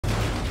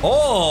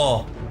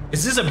Oh,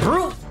 is this a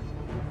brute?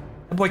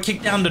 That boy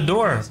kicked down the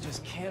door.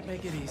 Just can't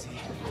make it easy.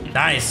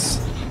 Nice.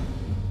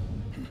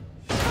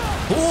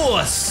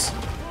 Ooh-us.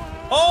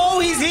 Oh,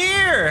 he's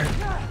here.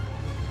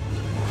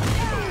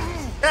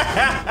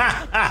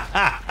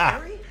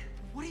 Harry,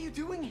 what are you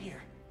doing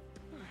here?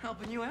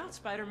 Helping you out,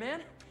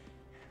 Spider-Man.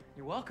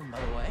 You're welcome, by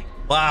the way.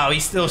 Wow, he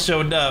still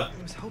showed up.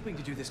 I was hoping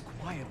to do this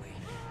quietly.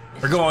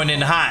 We're going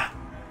in hot.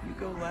 You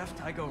go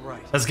left, I go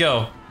right. Let's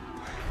go.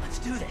 Let's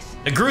do this.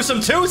 The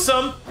gruesome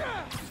twosome.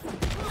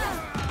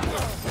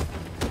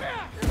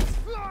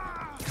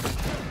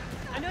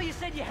 I know you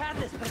said you had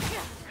this, but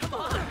come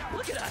on,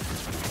 look at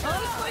us.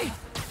 Honestly,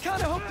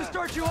 kinda hope to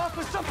start you off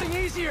with something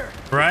easier.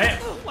 Right?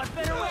 What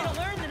better way to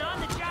learn than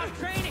on-the-job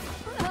training?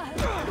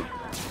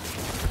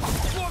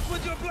 Walk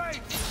with your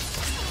blade.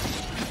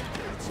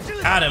 Let's do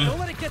this. Got him. Don't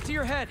let it get to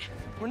your head.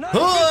 We're not.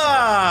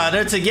 Ah,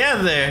 they're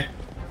together.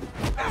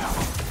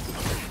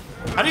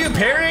 How do you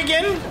parry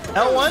again?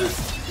 L1? You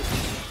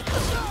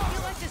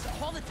feel like this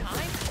all the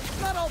time? It's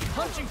not all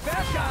punching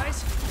bad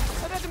guys.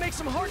 I've had to make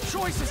some hard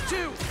choices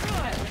too.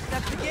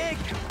 That's the gig.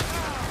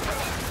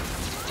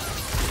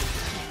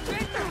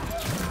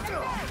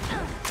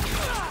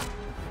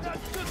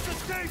 That's just the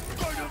taste,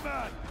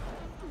 Spider-Man.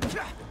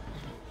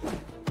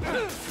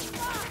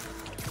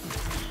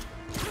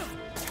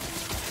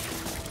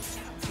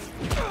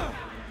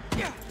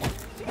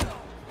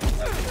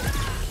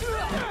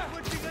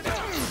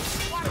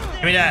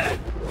 Give me that.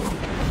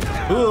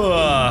 Ooh,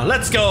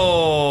 let's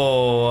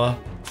go.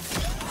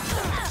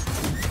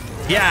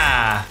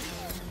 Yeah.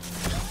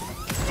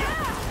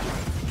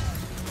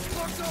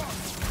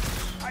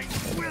 I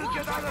will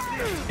get out of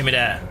this. Give me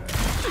that.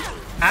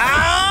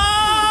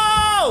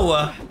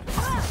 Ow!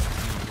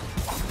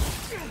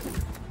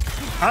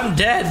 I'm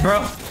dead,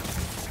 bro.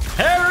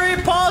 Harry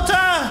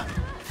Potter!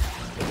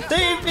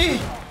 Save me!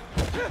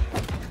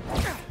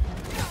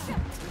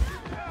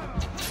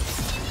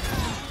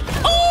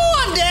 Oh,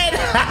 I'm dead!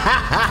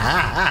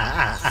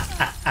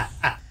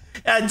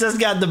 I just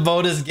got the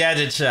bonus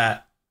gadget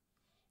shot.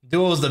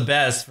 Duo's the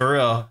best, for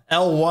real.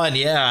 L1,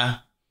 yeah.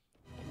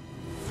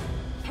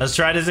 Let's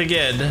try this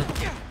again.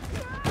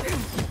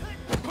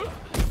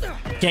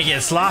 Can't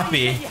get sloppy.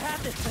 You had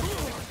this, but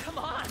come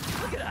on,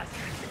 look at us.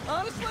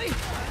 Honestly,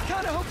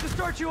 kinda hope to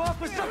start you off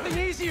with something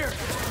easier.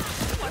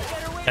 What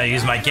better way Gotta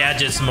use my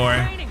gadgets more.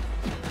 training?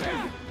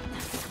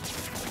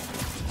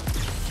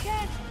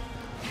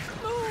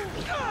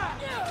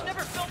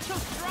 Never felt so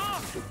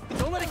strong.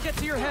 Don't let it get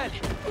to your head.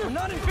 We're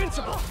not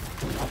invincible.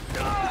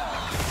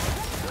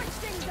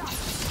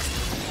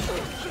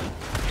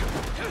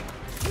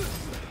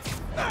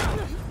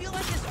 You feel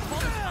like this all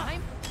the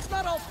time? It's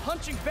not all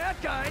punching bad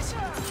guys.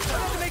 I've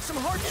had to make some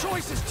hard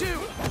choices too.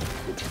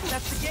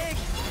 That's the gig.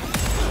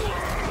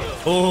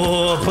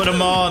 Oh, put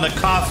them all in the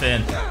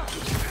coffin.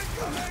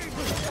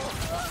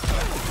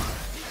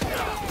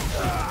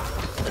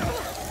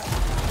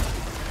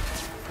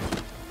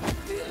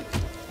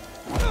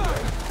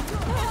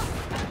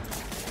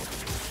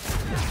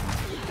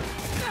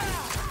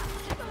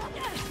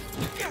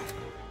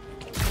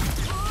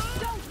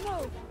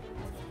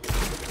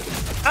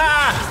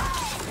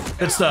 Ah!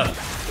 Good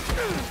stuff.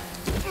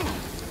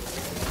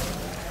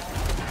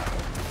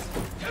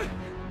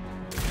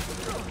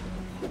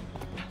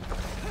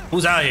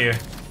 Who's out here?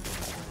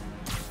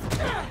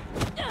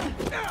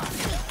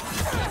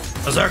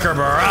 Berserker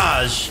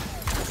Barrage.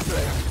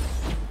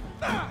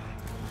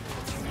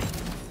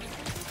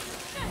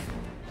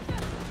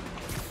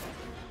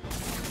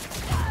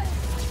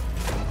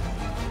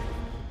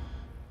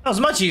 That was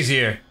much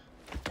easier.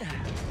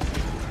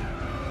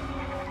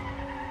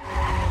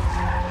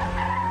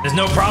 There's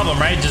no problem,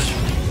 right? Just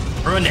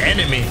ruin the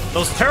enemy.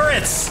 Those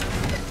turrets!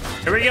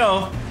 Here we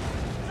go.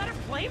 Is that a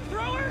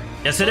flamethrower?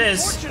 Yes, it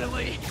is.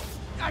 Fortunately,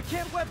 I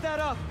can't web that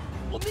up.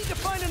 We'll need to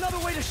find another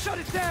way to shut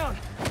it down.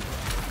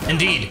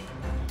 Indeed.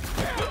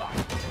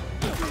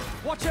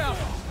 Watch out.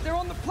 They're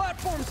on the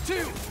platforms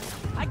too.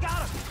 I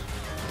got him.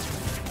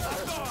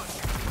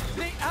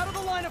 Stay out of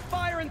the line of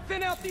fire and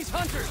thin out these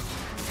hunters.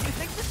 You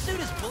think the suit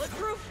is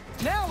bulletproof?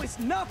 Now is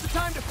not the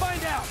time to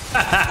find out.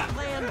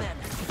 Land then.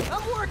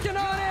 I'm working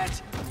on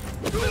it.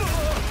 Get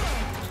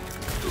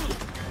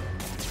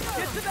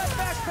to that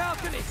back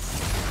balcony.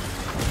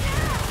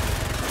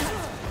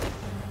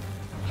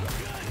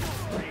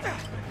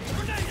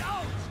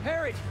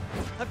 Harry,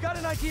 I've got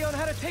an idea on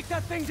how to take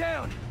that thing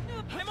down.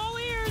 I'm all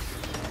ears.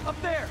 Up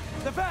there,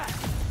 the back.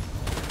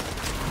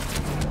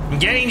 I'm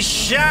getting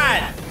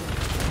shot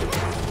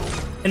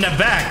in the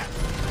back.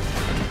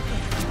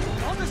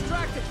 I'm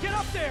distracted. Get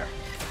up there.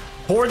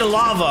 Pour the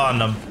lava on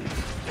them.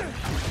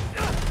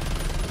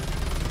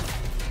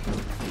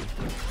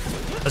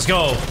 Let's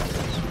go.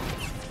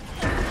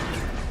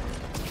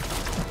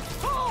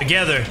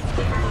 Together.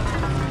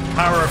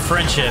 Power of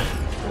friendship.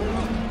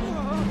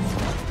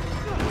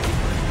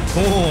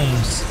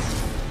 Booms.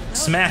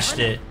 Smashed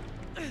it.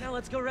 Now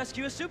let's go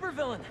rescue a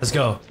supervillain. Let's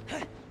go.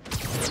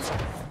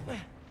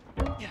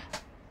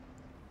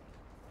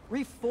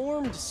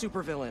 Reformed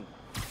supervillain.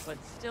 But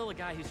still a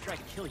guy who's tried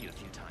to kill you a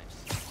few times.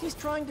 He's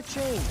trying to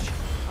change.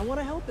 I want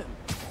to help him.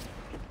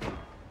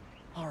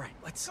 All right,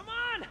 let's... Come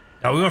on!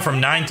 Oh, we went from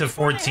 9 to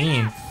 14.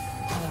 Here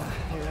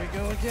we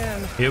go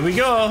again. Here we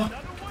go.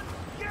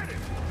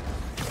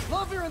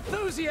 Love your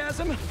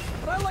enthusiasm,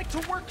 but I like to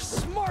work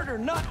smarter,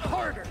 not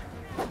harder.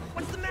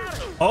 What's the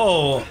matter?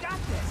 Oh, We got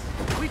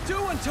this. We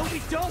do until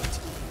we don't.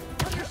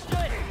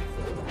 Understood.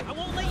 I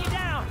won't let you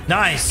down.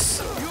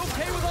 nice. You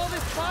okay with all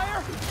this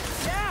fire?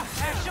 Yeah,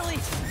 actually.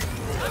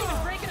 I'm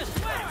even breaking a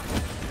sweat.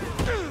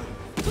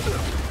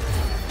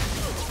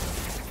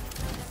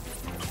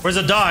 Where's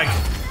the dog?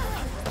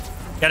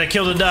 Gotta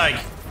kill the dog.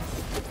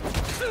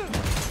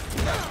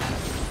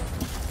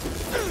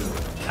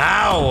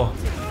 Ow!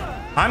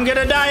 I'm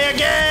gonna die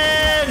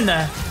again!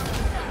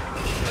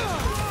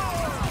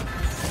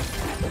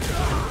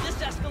 This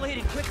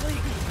escalated quickly.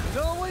 It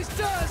always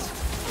does.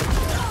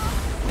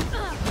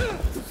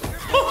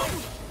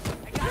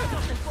 I got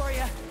something for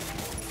you.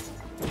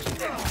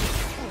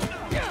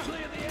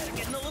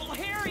 Getting a little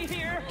hairy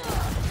here.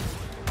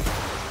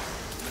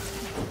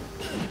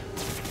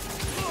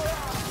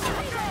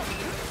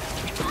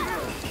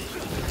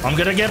 I'm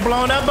gonna get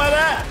blown up by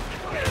that.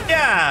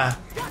 Yeah.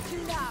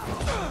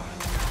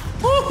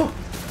 Woo.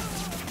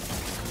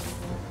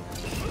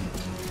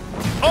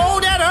 Oh,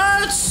 that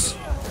hurts.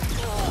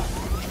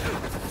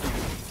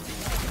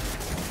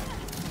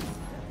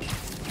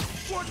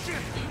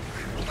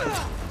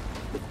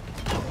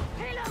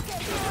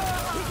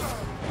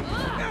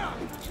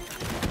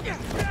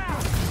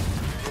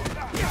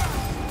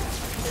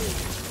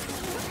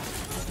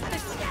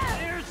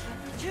 There's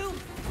too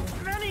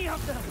many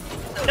of them.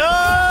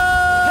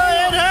 Oh,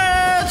 it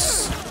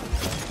hurts.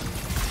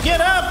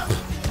 Get up. I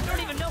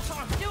don't even know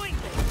how I'm doing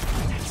this.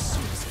 That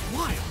suit's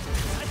wild.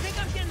 I think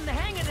I'm getting the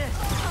hang of this.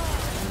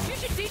 You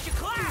should teach a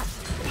class.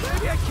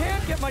 Maybe I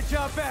can get my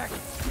job back.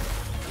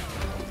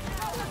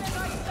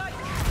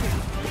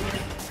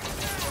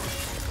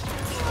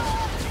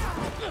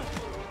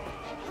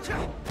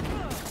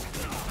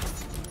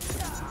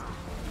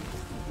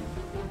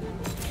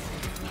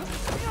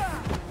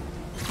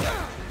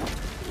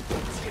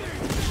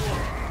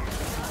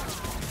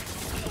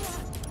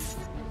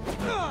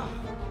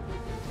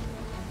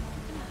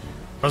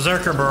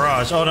 Berserker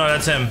Barrage. Oh no,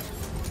 that's him.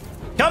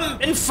 Come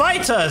and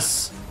fight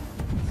us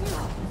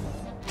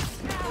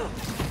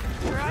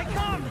Here I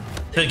come.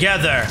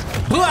 together.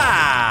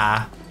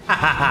 Blah!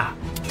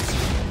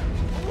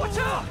 Watch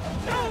out!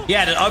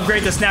 Yeah, to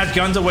upgrade the snatch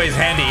guns away is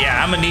handy.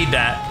 Yeah, I'm gonna need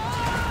that.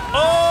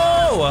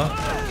 Oh!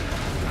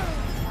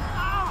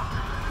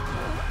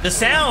 The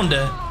sound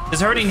is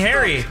hurting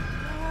Harry.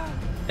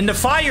 And the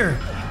fire.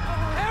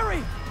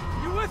 Harry,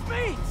 you with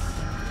me?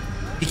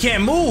 He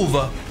can't move.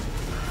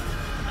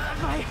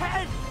 My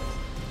head.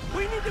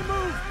 We need to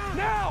move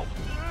now.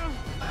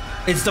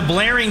 It's the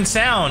blaring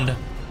sound.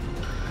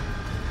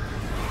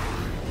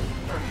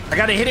 I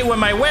gotta hit it with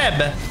my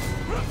web.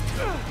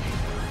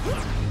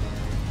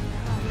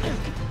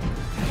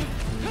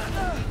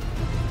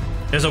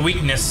 There's a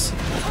weakness.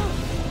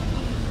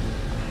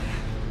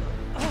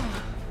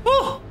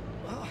 Woo.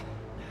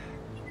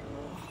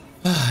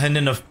 And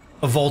then a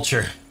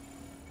vulture.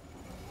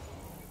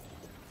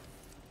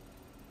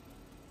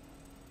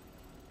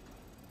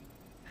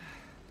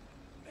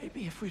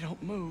 Maybe if we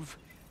don't move,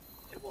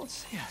 it won't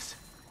see us.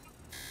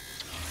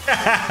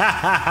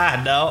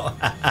 No.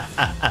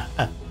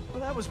 Well,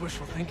 that was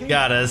wishful thinking.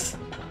 Got us.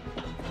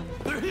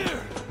 They're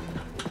here.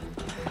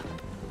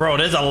 Bro,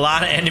 there's a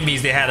lot of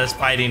enemies they had us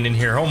fighting in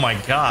here. Oh my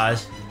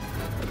gosh.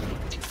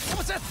 What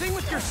was that thing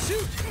with your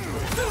suit?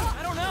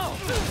 I don't know.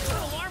 The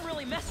alarm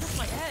really messed with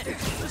my head.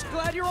 Just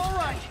glad you're all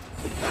right.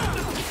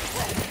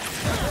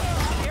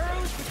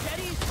 Arrows,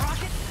 machetes,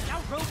 rockets,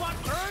 now robot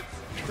birds.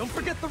 Don't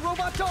forget the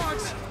robot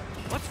dogs.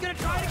 What's gonna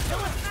try to kill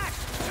us next?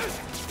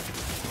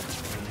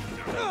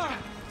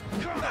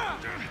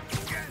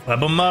 Web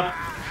them up.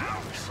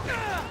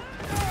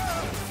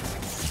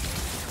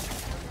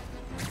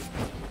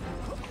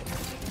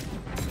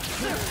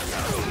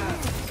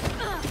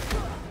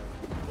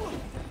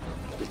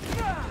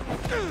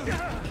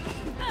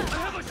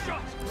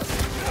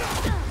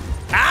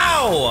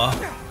 Ow!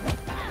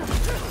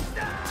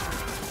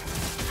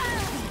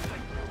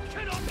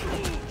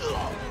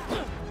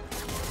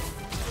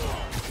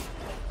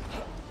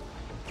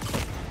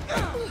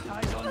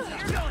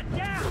 You're going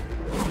down.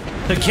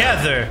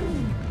 Together.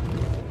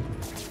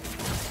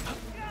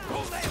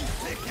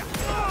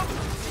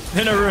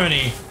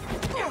 Pinaroonie.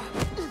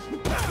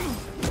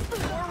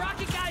 More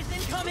rocket guys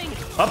incoming.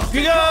 Up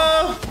you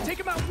go! Take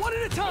them out one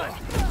at a time.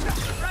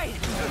 Right.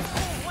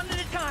 One at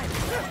a time.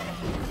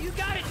 You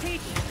got it,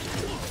 Teach.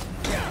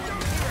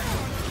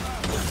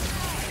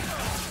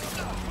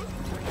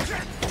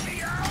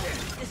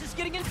 This is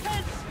getting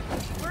intense.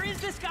 Where is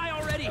this guy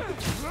already?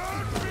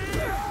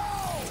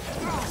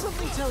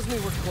 Something tells me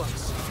we're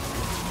close.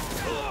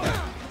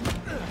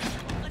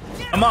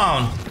 Come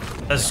on.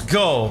 Let's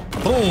go.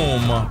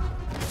 Boom.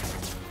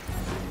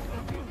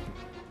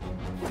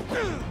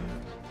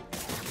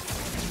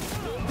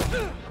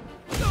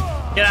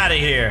 Get out of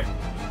here.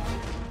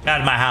 Get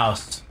out of my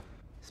house.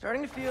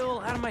 Starting to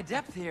feel out of my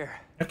depth here.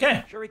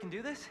 Okay. Sure we can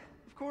do this?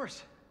 Of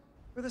course.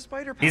 We're the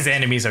spider These pals.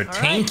 enemies are right.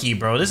 tanky,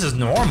 bro. This is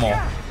normal.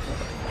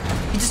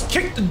 He just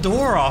kicked the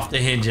door off the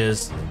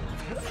hinges.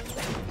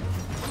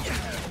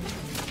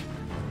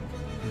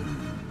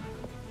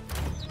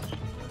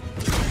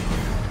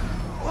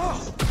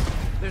 Whoa!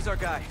 There's our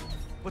guy.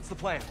 What's the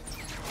plan?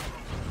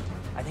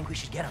 I think we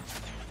should get him.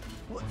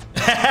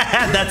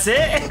 That's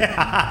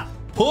it?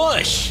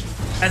 Push!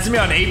 That's me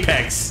on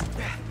Apex.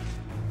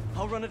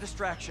 I'll run a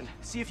distraction.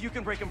 See if you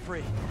can break him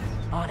free.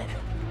 On it.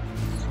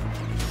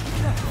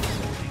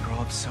 They grow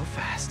up so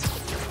fast.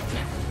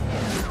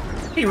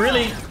 He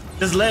really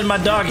just let my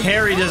dog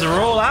Harry just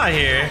roll out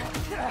here.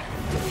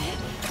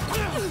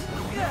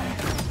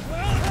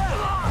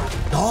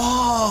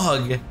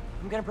 Dog!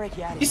 I'm gonna break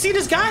you out of You here. see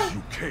this guy?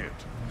 You can't.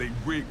 They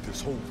rigged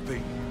this whole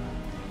thing.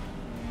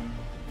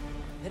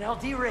 Then I'll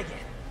de-rig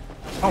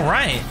it. All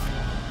right.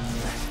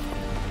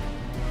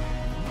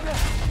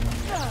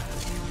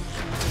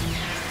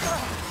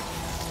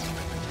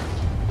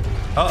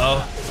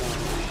 Uh-oh.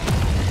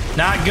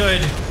 Not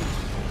good.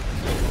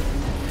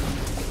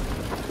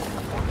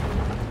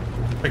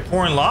 Like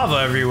pouring lava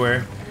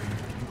everywhere.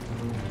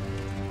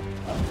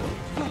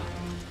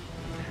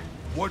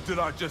 What did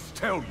I just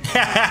tell you?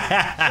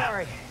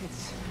 Sorry,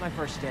 it's my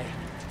first day.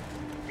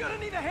 Gonna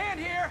need a hand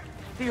here.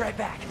 Be right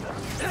back.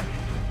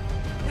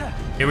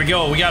 Here we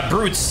go. We got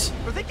brutes.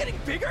 Are they getting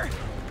bigger?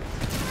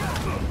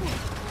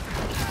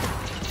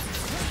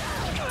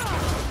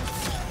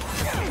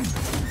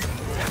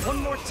 One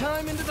more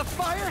time into the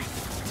fire.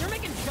 You're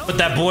making jokes. Put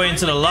that boy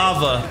into the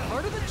lava.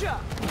 Part of the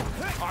job.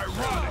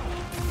 Ironic.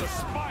 The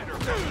spider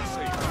got the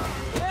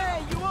same.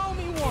 Hey, you owe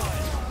me one.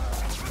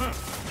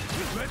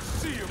 Let's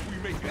see if we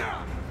make it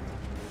out.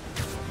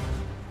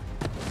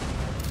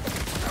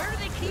 Where do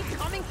they keep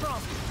coming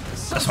from?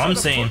 That's what I'm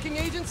saying. Booking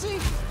agency?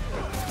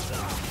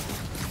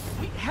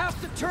 We have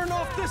to turn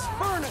off this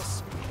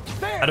furnace.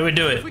 There. How do we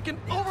do it? If we can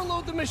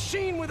overload the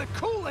machine with a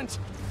coolant,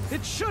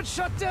 it should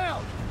shut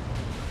down.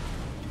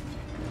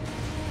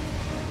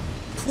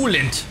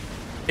 Coolant.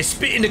 They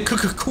spit in the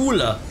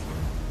Coca-Cola.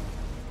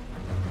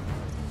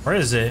 Where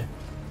is it?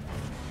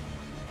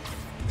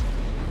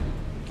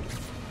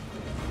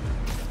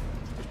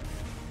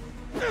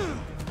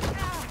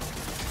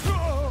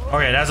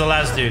 Okay, that's the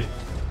last dude.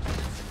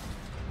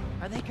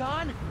 Are they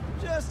gone?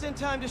 Just in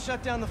time to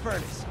shut down the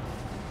furnace.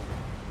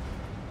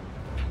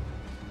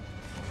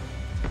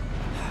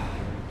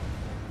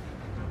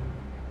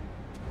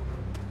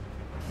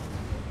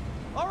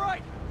 All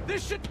right,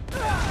 this should.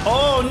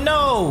 Oh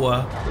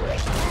no!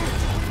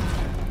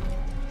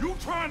 You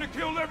trying to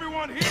kill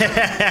everyone here? Wasn't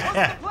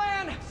the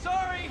plan.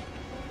 Sorry.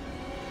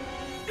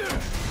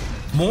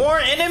 More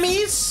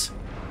enemies?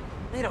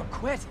 They don't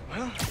quit.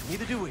 Well,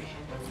 neither do we.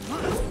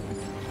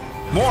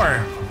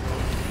 More.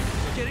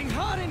 Getting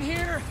hot in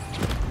here.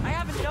 I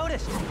haven't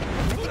noticed. I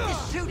think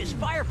this suit is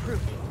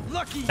fireproof.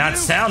 Lucky Not you.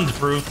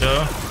 soundproof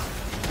though.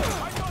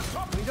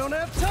 We don't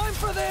have time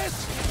for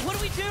this. What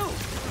do we do?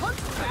 Hunt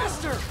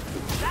faster.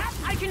 That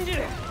I can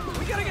do.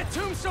 We gotta get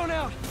Tombstone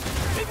out.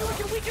 Maybe we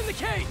can weaken the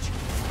cage.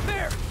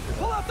 There.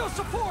 Pull out those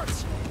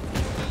supports.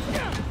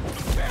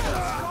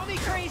 Call me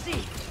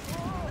crazy,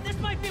 but this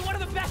might be one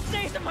of the best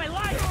days of my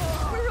life.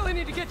 We really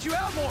need to get you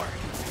out more.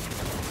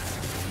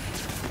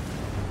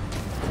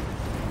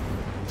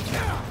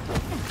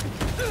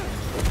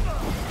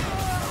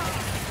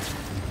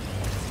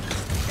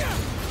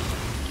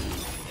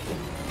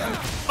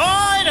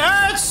 Oh, it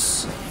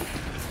hurts!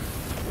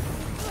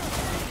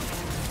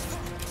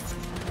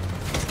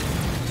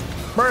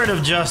 Bird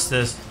of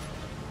justice.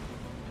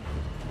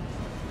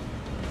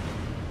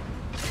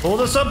 Pull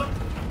the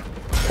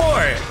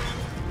support.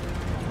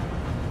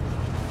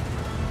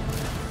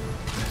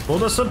 Pull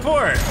the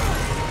support.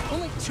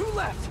 Only 2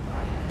 left.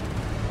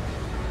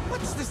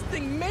 What's this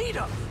thing made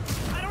of?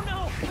 I don't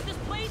know, but this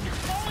place is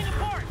falling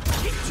apart.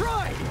 Keep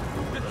trying.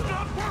 It's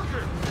not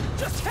working.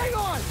 Just hang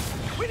on.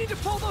 We need to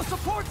pull those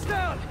supports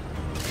down.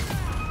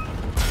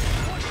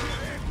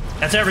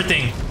 That's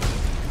everything.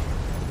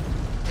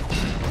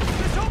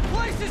 This whole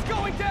place is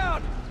going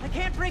down. I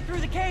can't break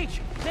through the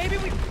cage. Maybe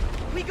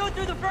we go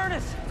through the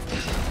furnace.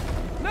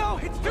 No,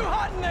 it's too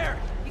hot in there.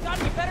 You got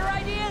any better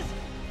ideas?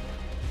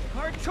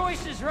 Hard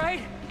choices,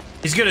 right?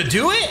 He's gonna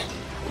do it?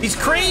 He's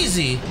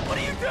crazy. What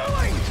are you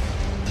doing?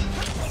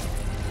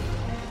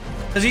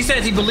 Because he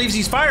says he believes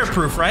he's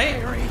fireproof, right?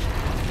 Harry.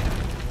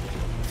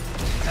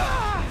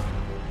 Ah!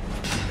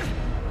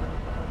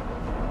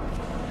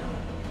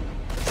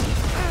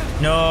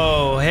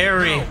 No,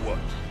 Harry. Now what?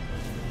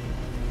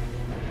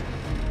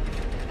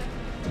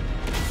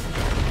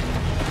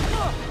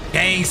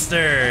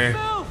 Gangster.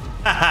 Move!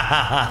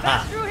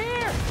 Pass through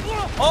here!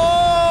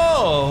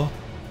 Oh!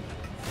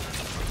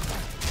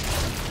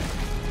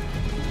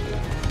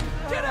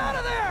 Get out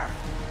of there!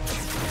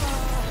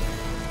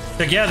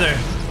 Together.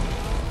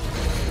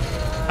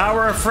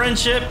 Power of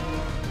friendship.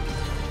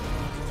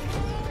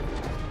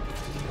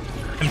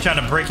 I'm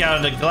trying to break out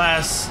of the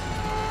glass.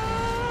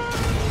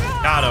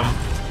 Got him.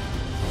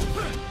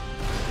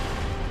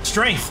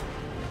 Strength.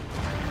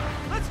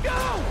 Let's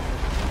go!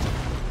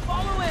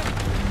 Follow him!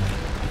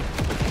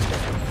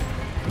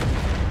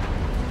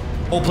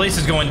 Whole place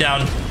is going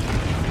down.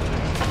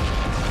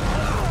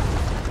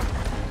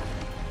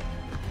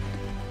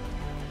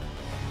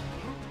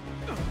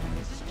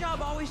 Is this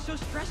job always so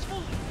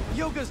stressful?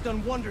 Yoga's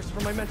done wonders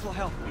for my mental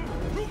health.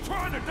 You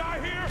trying to die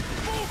here?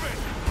 Move it!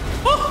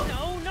 No,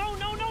 no,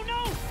 no, no,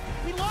 no!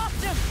 We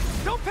lost him!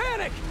 Don't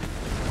panic!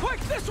 Quick,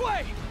 this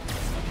way!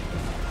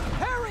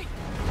 Harry!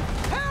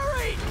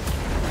 Harry!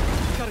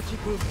 Gotta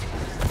keep moving.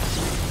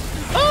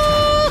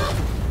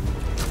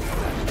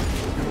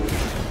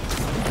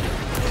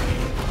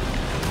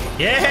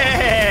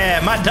 Yeah,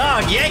 my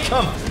dog, yank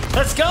him.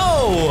 Let's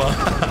go.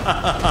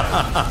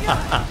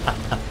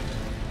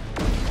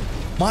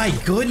 My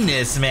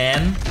goodness,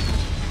 man.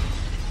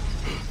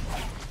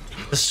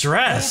 The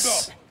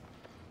stress.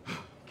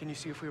 Can you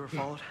see if we were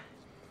followed?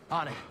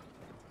 On it.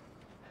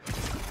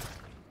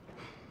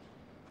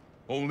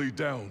 Only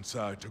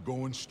downside to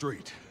going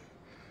straight.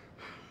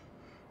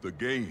 The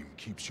game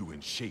keeps you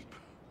in shape.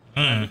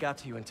 We got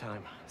to you in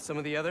time. Some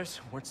of the others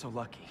weren't so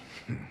lucky.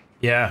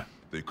 Yeah.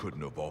 They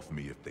couldn't have off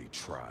me if they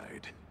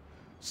tried.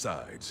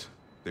 Besides,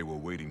 they were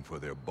waiting for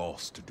their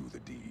boss to do the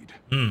deed.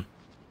 You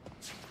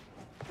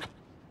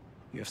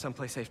have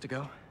someplace safe to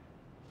go?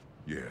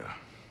 Yeah.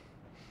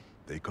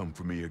 They come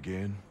for me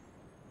again,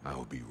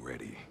 I'll be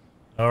ready.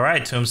 All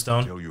right,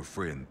 Tombstone. Tell your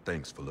friend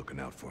thanks for looking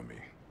out for me.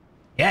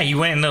 Yeah, you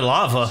went in the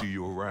lava. See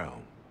you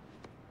around,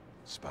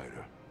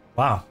 Spider.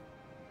 Wow.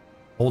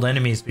 Old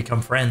enemies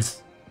become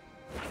friends.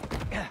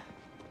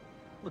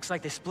 Looks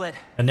like they split.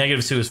 A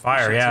negative to his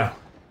fire, yeah.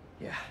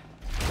 Yeah.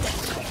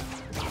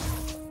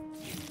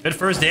 Good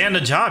first day on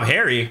the job,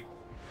 Harry.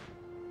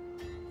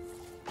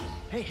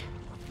 Hey,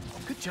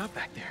 good job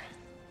back there.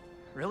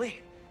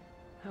 Really?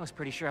 I was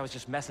pretty sure I was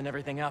just messing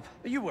everything up.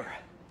 You were.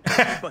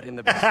 But in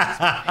the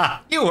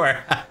best. You were.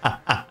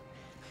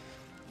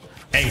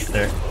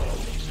 Gangster.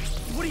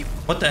 What are you...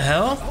 What the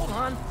hell? Hold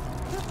on.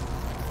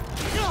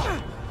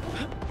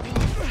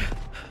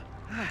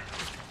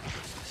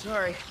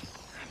 Sorry.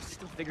 I'm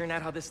still figuring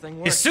out how this thing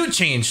His works. suit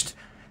changed.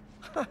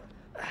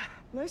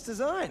 Nice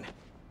design.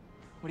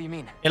 What do you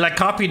mean? It like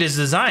copied his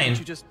design.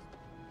 You just...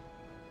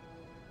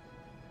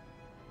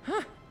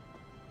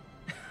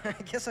 I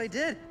guess I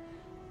did.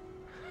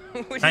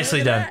 Would you Nicely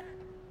look at done. that?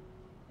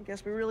 I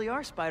guess we really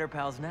are spider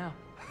pals now.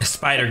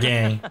 Spider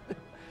gang.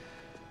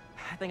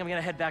 I think I'm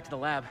gonna head back to the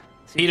lab.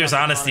 See if Peter's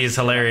Dr. honesty Bonner's is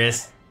still out there.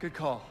 hilarious. Good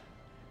call.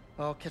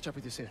 I'll catch up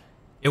with you soon.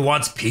 It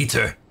wants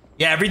Peter.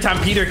 Yeah, every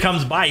time Peter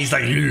comes by, he's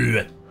like,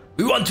 "Ugh,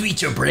 we want to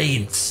eat your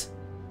brains.